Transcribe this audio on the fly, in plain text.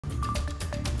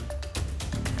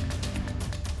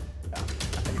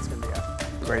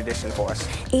great addition for us.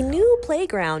 A new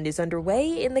playground is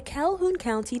underway in the Calhoun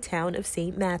County town of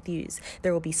St. Matthews.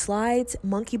 There will be slides,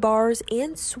 monkey bars,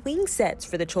 and swing sets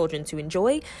for the children to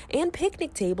enjoy, and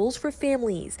picnic tables for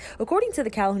families. According to the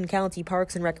Calhoun County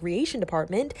Parks and Recreation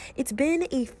Department, it's been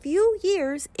a few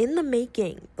years in the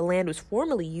making. The land was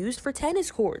formerly used for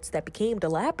tennis courts that became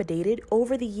dilapidated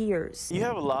over the years. You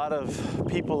have a lot of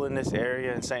people in this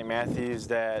area in St. Matthews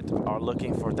that are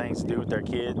looking for things to do with their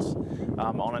kids.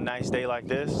 On a nice day like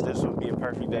this would be a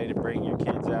perfect day to bring your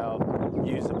kids out,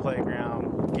 use the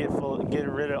playground, get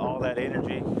rid of all that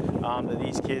energy that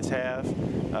these kids have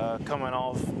coming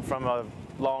off from a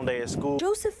long day at school.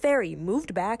 Joseph Ferry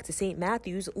moved back to St.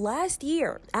 Matthews last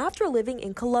year after living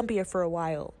in Columbia for a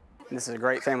while. This is a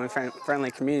great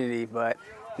family-friendly community, but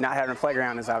not having a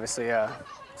playground is obviously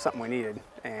something we needed.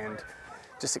 And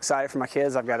just excited for my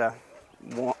kids. I've got a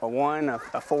 1,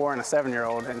 a 4, and a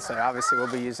 7-year-old, and so obviously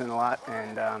we'll be using it a lot,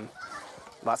 and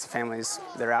lots of families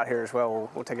that are out here as well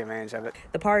will take advantage of it.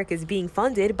 The park is being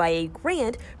funded by a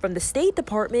grant from the State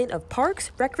Department of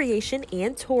Parks, Recreation,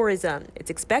 and Tourism. It's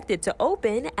expected to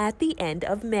open at the end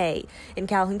of May. In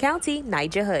Calhoun County,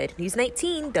 Nija Hood, News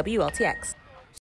 19 WLTX.